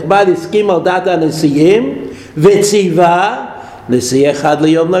 הנכבד הסכים על דת הנשיאים וציווה נשיא אחד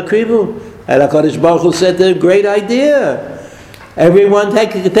ליום להקריבו. And HaKadosh Baruch Hu said, a great idea. Everyone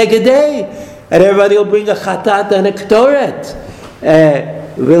take a day, and everybody will bring a chatat and a ketoret.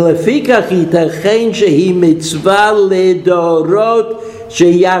 ולפיכך ייתכן שהיא מצווה לדורות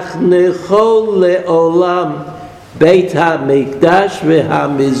שיחנכו לעולם בית המקדש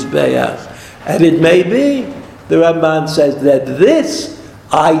והמזבח. And it may be, the Ramban says, that this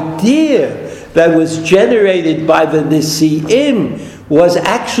idea that was generated by the Nesi'im was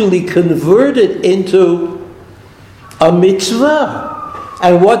actually converted into a mitzvah.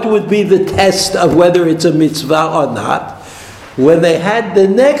 And what would be the test of whether it's a mitzvah or not? When they had the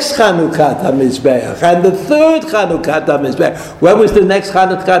next Chanukah HaMizbeach and the third Chanukah HaMizbeach. When was the next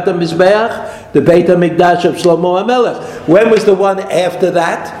Chanukah HaMizbeach? The Beit HaMikdash of Shlomo HaMelech. When was the one after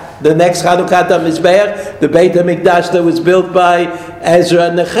that? The next Chanukah HaMizbeach, the Beit HaMikdash that was built by Ezra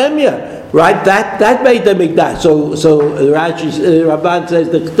and Nehemiah, right? That Beit HaMikdash. So Rashi, Ramban says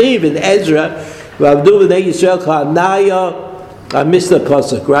the K'tiv in Ezra, V'avdu v'nei Yisrael ka'anaya. I missed the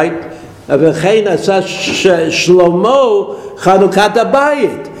pasuk, right? V'chein asa Shlomo Chanukah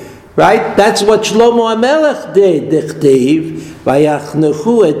HaBayit, right? That's what Shlomo HaMelech did. The K'tiv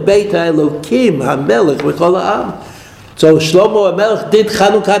v'yachnechu et Beit HaElokim HaMelech v'chol ha'am. So Shlomo HaMelech did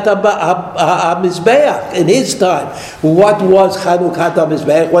Chanukah HaMizbeach in his time. What was Chanukah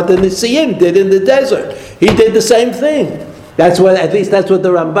HaMizbeach? What the Nesi'im did in the desert. He did the same thing. At least that's what the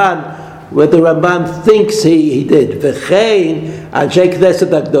Ramban what the Ramban thinks he did. V'chein Anshe Knesset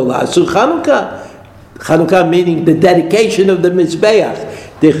HaGdolah Asu Chanukah. Chanukah meaning the dedication of the Mizbeach.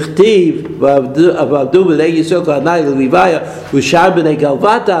 Dichtiv V'avdu B'nei Yisrael K'hanai L'Livaya V'shar B'nei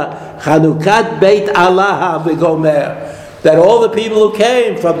Galvata Chanukat Beit Allah V'gomer. That all the people who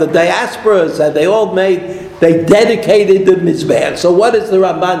came from the diasporas and they dedicated the Mizbeach. So what does the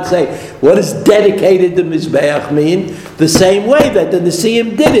Ramban say? What does dedicated the Mizbeach mean? The same way that the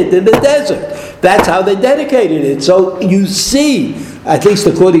Nesiim did it in the desert. That's how they dedicated it. So you see, at least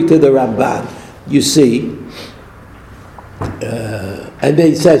according to the Ramban, you see, and then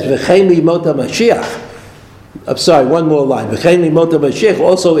he says, V'chein limot HaMashiach. I'm sorry, one more line. V'chein limot HaMashiach,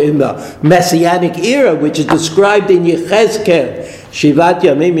 also in the Messianic era, which is described in Yechezkel. Shivat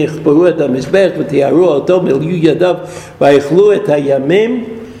yamim yichparu et HaMizbech v'tiyaru oto milyu yadav v'yichlu et hayamim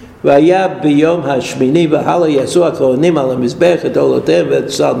v'aya b'yom hashmini v'hala yasu ha'kohanim al HaMizbech et olotem v'et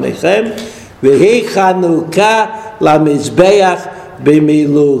salmechem v'hi chanukah LaMizbeach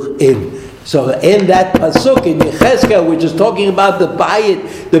b'miluchim. So in that pasuk in Yechezkel, which is talking about the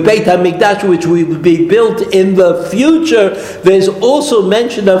Beit HaMikdash, which will be built in the future, there's also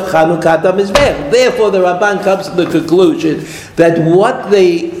mention of Chanukat HaMizbech. Therefore, the Ramban comes to the conclusion that what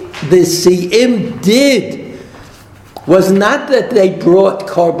the Si'im did was not that they brought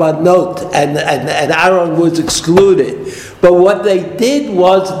korbanot and Aaron was excluded, but what they did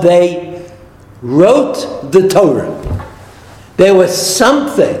was they wrote the Torah. There was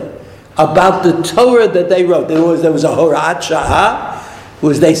something about the Torah that they wrote. There was a Horat Sha'ah,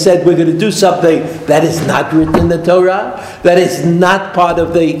 they said we're going to do something that is not written in the Torah, that is not part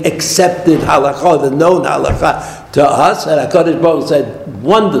of the accepted halakha, the known halakha to us. And HaKadosh Baruch Hu said,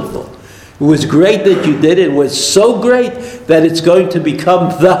 wonderful. It was great that you did it. It was so great that it's going to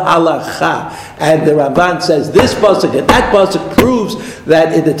become the halakha. And the Ramban says this pasuk and that pasuk proves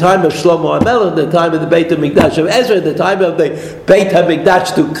that in the time of Shlomo HaMelech, in the time of the Beit HaMikdash of Ezra, in the time of the Beit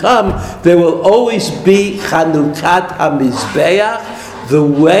HaMikdash to come, there will always be Chanukat HaMizbeach, the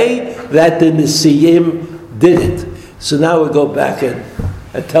way that the Nesiim did it. So now we go back and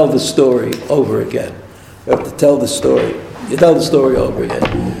tell the story over again. We have to tell the story. You tell the story over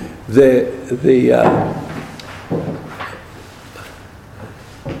again.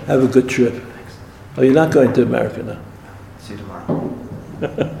 Have a good trip. Oh, you're not going to America now? See you tomorrow.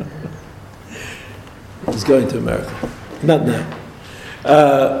 He's going to America. Not now.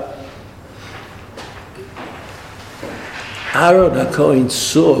 Aaron HaKohen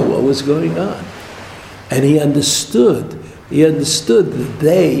saw what was going on. And he understood that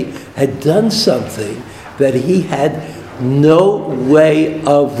they had done something that he had no way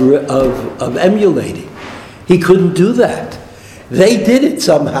of emulating. He couldn't do that. They did it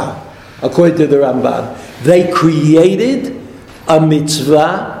somehow, according to the Ramban. They created a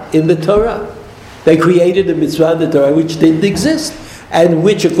mitzvah in the Torah. They created a mitzvah in the Torah which didn't exist, and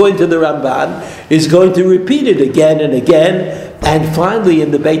which, according to the Ramban, is going to repeat it again and again, and finally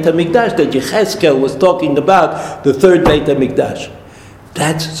in the Beit HaMikdash that Yechezkel was talking about, the third Beit HaMikdash.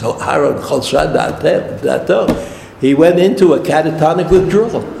 That's so Aaron Cholshad Dato. He went into a catatonic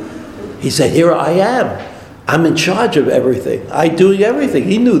withdrawal. He said, here I am. I'm in charge of everything. I'm doing everything.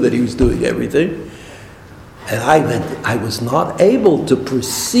 He knew that he was doing everything. And I was not able to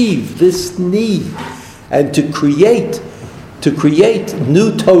perceive this need and to create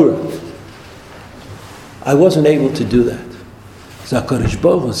new Torah. I wasn't able to do that. So HaKadosh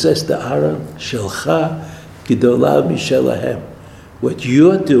Baruch Hu says to Aaron, Shelcha Gedolah Mishelahem. What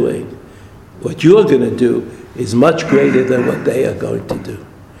you're doing, what you're going to do, is much greater than what they are going to do.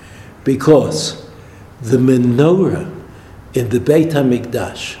 Because the menorah in the Beit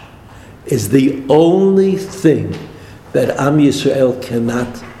HaMikdash is the only thing that Am Yisrael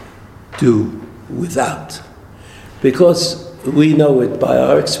cannot do without. Because we know it by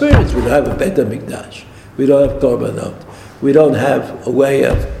our experience. We don't have a Beit HaMikdash. We don't have korbanot. We don't have a way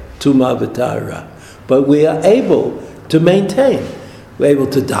of tumah v'tahara. But we are able to maintain. We're able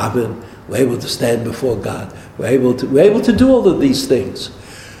to daven. We're able to stand before God. We're able to do all of these things.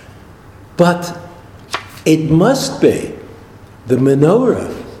 But it must be the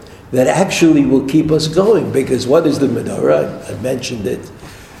menorah that actually will keep us going. Because what is the menorah? I mentioned it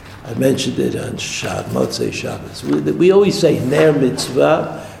on Motzei Shabbos. We always say Ner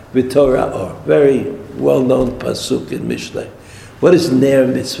Mitzvah V'Torah Or. Very well-known pasuk in Mishlei. What does Ner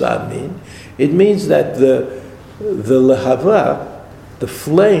Mitzvah mean? It means that the lehava, the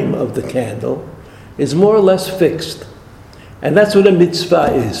flame of the candle, is more or less fixed. And that's what a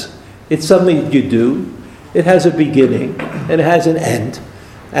mitzvah is. It's something that you do. It has a beginning, and it has an end,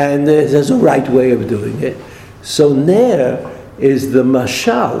 and there's a right way of doing it. So Ner is the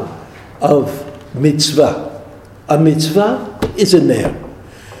mashal of mitzvah. A mitzvah is a ner,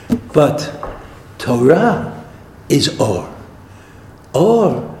 but Torah is or.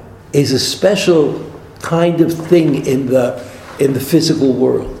 Or is a special kind of thing in the physical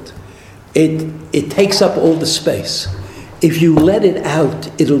world. It takes up all the space. If you let it out,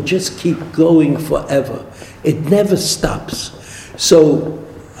 it'll just keep going forever. It never stops. So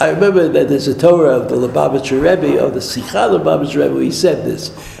I remember that there's a Torah of the Lubavitcher Rebbe, or the Sikha Lubavitcher Rebbe, he said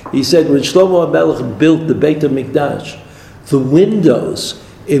this. He said when Shlomo HaMelech built the Beit HaMikdash, the windows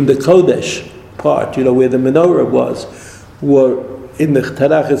in the Kodesh part, where the menorah was, were, in the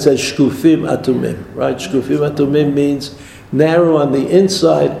Tanakh it says shkufim atumim, right? Shkufim atumim means narrow on the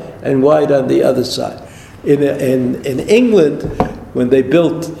inside and wide on the other side. In England, when they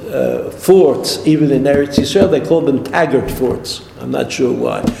built forts, even in Eretz Yisrael, they called them Taggart forts. I'm not sure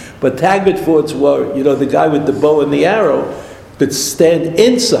why. But Taggart forts were, the guy with the bow and the arrow could stand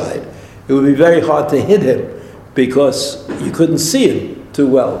inside. It would be very hard to hit him because you couldn't see him too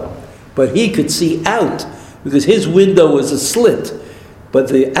well. But he could see out because his window was a slit. But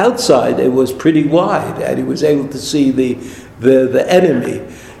the outside, it was pretty wide, and he was able to see the enemy.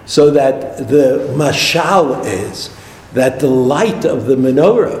 So that the mashal is that the light of the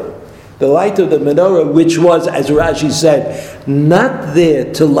menorah, which was, as Rashi said, not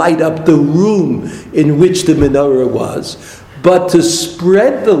there to light up the room in which the menorah was, but to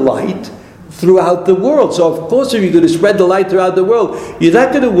spread the light throughout the world. So of course, if you're going to spread the light throughout the world, you're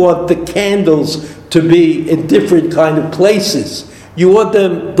not going to want the candles to be in different kind of places. You want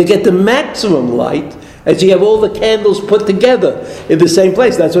them to get the maximum light, as you have all the candles put together in the same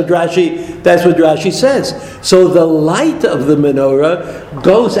place. That's what Rashi says. So the light of the menorah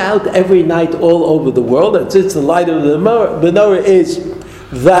goes out every night all over the world, and since the light of the menorah is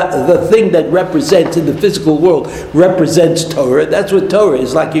the thing that represents in the physical world, represents Torah. That's what Torah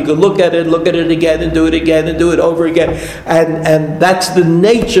is. Like you can look at it again, and do it over again. And that's the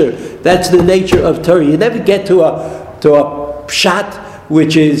nature of Torah. You never get to a pshat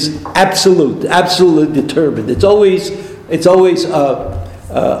which is absolutely determined. It's always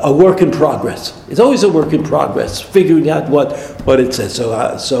a work in progress. It's always a work in progress, figuring out what it says. So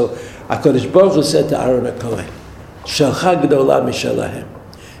HaKadosh Baruch Hu said to Aaron HaKohen, Shalcha Gdola Mishalahem.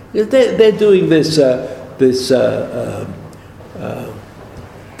 They're doing this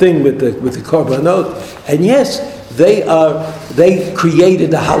thing with the korbanot, and yes, they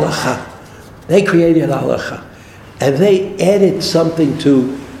created a halacha. They created a halacha. And they added something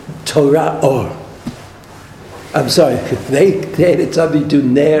to Torah or. I'm sorry, they added something to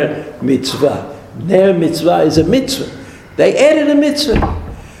Ner Mitzvah. Ner Mitzvah is a mitzvah. They added a mitzvah.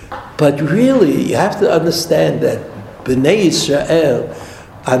 But really, you have to understand that Bnei Yisrael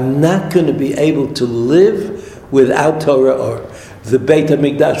are not going to be able to live without Torah or. The Beit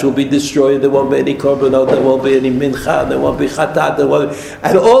HaMikdash will be destroyed, there won't be any korbanot, there won't be any mincha, there won't be chatat,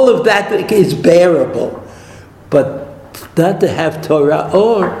 and all of that is bearable. But not to have Torah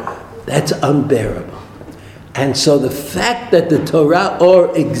or, that's unbearable. And so the fact that the Torah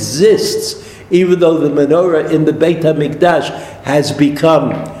or exists, even though the menorah in the Beit HaMikdash has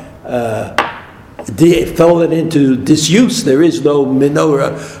become fallen into disuse, there is no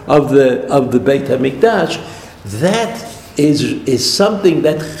menorah of the Beit HaMikdash, that is something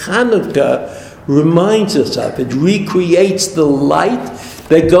that Hanukkah reminds us of. It recreates the light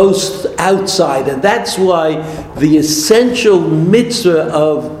that goes outside, and that's why the essential mitzvah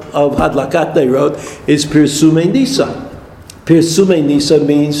of Hadlakat Neirot is Pirsumei Nisa. Pirsumei Nisa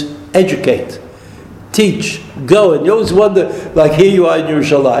means educate, teach, go. And you always wonder, like here you are in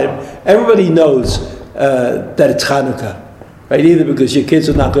Yerushalayim, everybody knows that it's Hanukkah, right? Either because your kids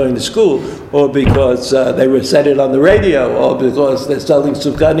are not going to school, or because they said it on the radio, or because they're selling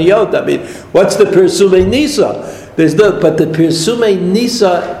Sufganiyot. I mean, what's the Pirsumei Nisa? But the Pirsumei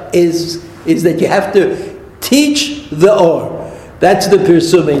Nisa is that you have to teach the Or. That's the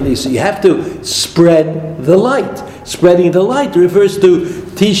Pirsumei Nisa. You have to spread the light. Spreading the light refers to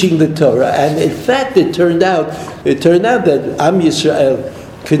teaching the Torah. And in fact, it turned out that Am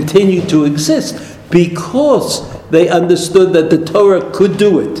Yisrael continued to exist because they understood that the Torah could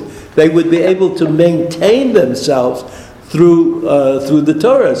do it. They would be able to maintain themselves through the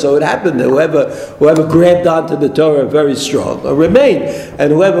Torah. So it happened that whoever grabbed onto the Torah very strong remained,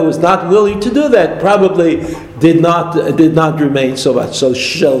 and whoever was not willing to do that probably did not remain so much. So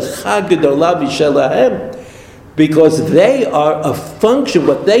Shelcha Gedola Mishalahem, because they are a function.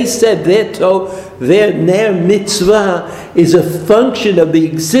 What they said, their Ner Mitzvah is a function of the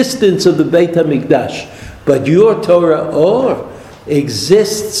existence of the Beit HaMikdash. But your Torah or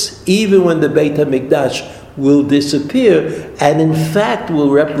exists even when the Beit HaMikdash will disappear, and in fact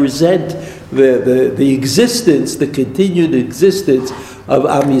will represent the existence, the continued existence of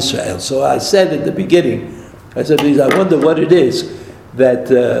Am Yisrael. So I said at the beginning, I said, I wonder what it is that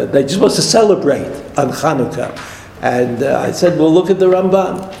they're supposed to celebrate on Hanukkah. And I said, well, look at the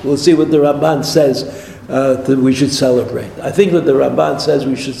Ramban. We'll see what the Ramban says that we should celebrate. I think what the Ramban says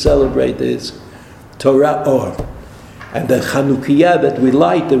we should celebrate is Torah Or. And the Chanukiah that we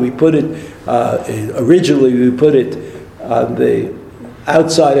light, that we put it, originally we put it on the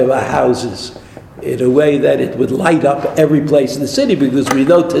outside of our houses in a way that it would light up every place in the city, because we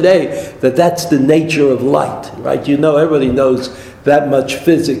know today that that's the nature of light, right? You know, everybody knows that much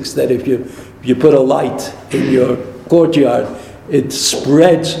physics, that if you put a light in your courtyard, it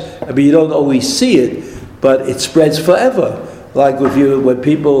spreads. I mean, you don't always see it, but it spreads forever. Like when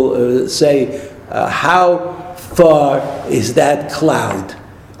people say, how far is that cloud?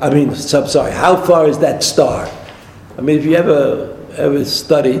 How far is that star? I mean, if you ever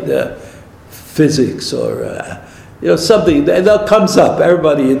studied physics or something that comes up,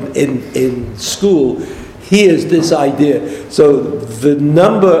 everybody in school hears this idea. So the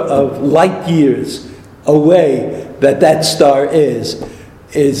number of light years away that star is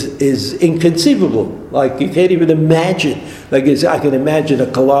inconceivable. Like, you can't even imagine. Like, I can imagine a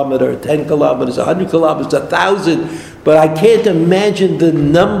kilometer, 10 kilometers, 100 kilometers, 1,000, but I can't imagine the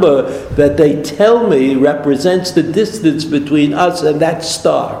number that they tell me represents the distance between us and that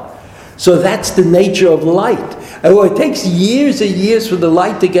star. So that's the nature of light. And it takes years and years for the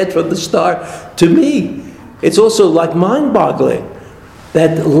light to get from the star to me. It's also like mind-boggling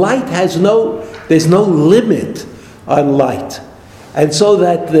that light there's no limit on light. And so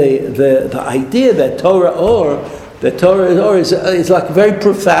that the idea that Torah Or is like very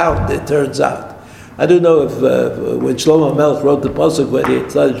profound, it turns out. I don't know if when Shlomo Melech wrote the Pasuk whether he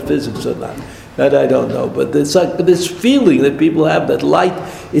studied physics or not. That I don't know. But it's like this feeling that people have that light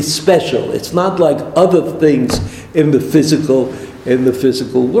is special. It's not like other things in the physical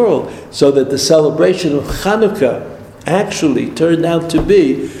world. So that the celebration of Hanukkah actually turned out to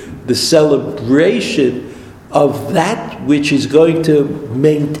be the celebration of that which is going to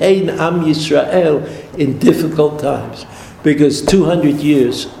maintain Am Yisrael in difficult times. Because for 200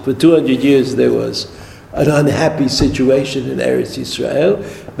 years there was an unhappy situation in Eretz Yisrael,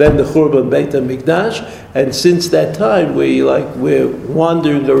 then the Churban Beit HaMikdash, and since that time we're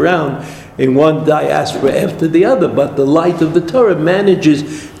wandering around in one diaspora after the other, but the light of the Torah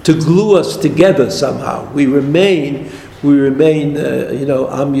manages to glue us together somehow. We remain Am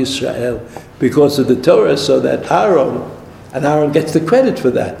Yisrael because of the Torah, so that Aaron gets the credit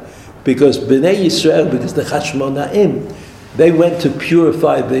for that, because Bnei Yisrael, because the Hashmonaim, they went to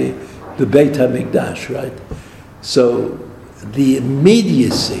purify the Beit HaMikdash, right? So the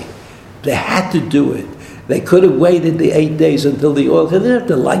immediacy, they had to do it. They could have waited the 8 days until the oil, they didn't have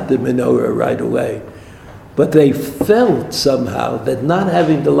to light the menorah right away. But they felt somehow that not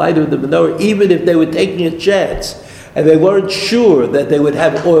having the light of the menorah, even if they were taking a chance, and they weren't sure that they would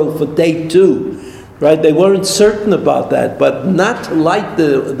have oil for day 2, right? They weren't certain about that, but not to light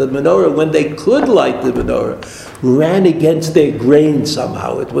the menorah when they could light the menorah ran against their grain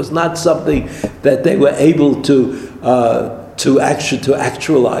somehow. It was not something that they were able to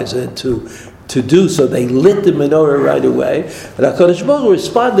actualize and to do. So they lit the menorah right away, and HaKadosh Baruch Hu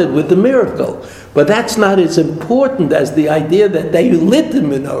responded with the miracle. But that's not as important as the idea that they lit the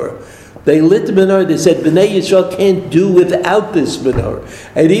menorah. They lit the menorah. They said, Bnei Yisrael can't do without this menorah.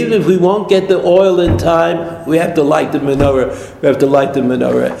 And even if we won't get the oil in time, we have to light the menorah. We have to light the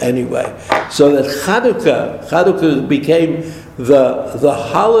menorah anyway. So that Chanukah became the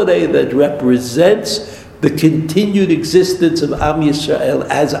holiday that represents the continued existence of Am Yisrael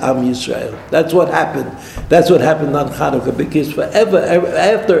as Am Yisrael. That's what happened. That's what happened on Chanukah, because forever,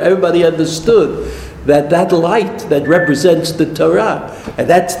 after everybody understood that light that represents the Torah, and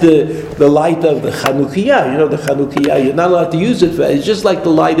that's the light of the Chanukiah. You know, the Chanukiah, you're not allowed to use it for. It's just like the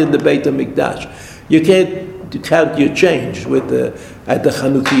light in the Beit HaMikdash. You can't count your change at the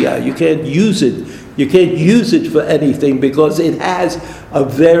Chanukiah. You can't use it. You can't use it for anything because it has a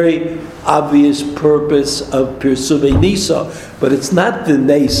very obvious purpose of Pirsumei Nisa, but it's not the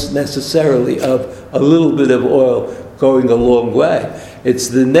nes necessarily of a little bit of oil going a long way. It's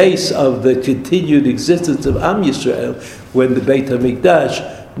the nes of the continued existence of Am Yisrael when the Beit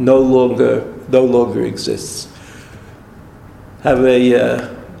HaMikdash no longer exists. Have a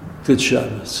good Shabbos.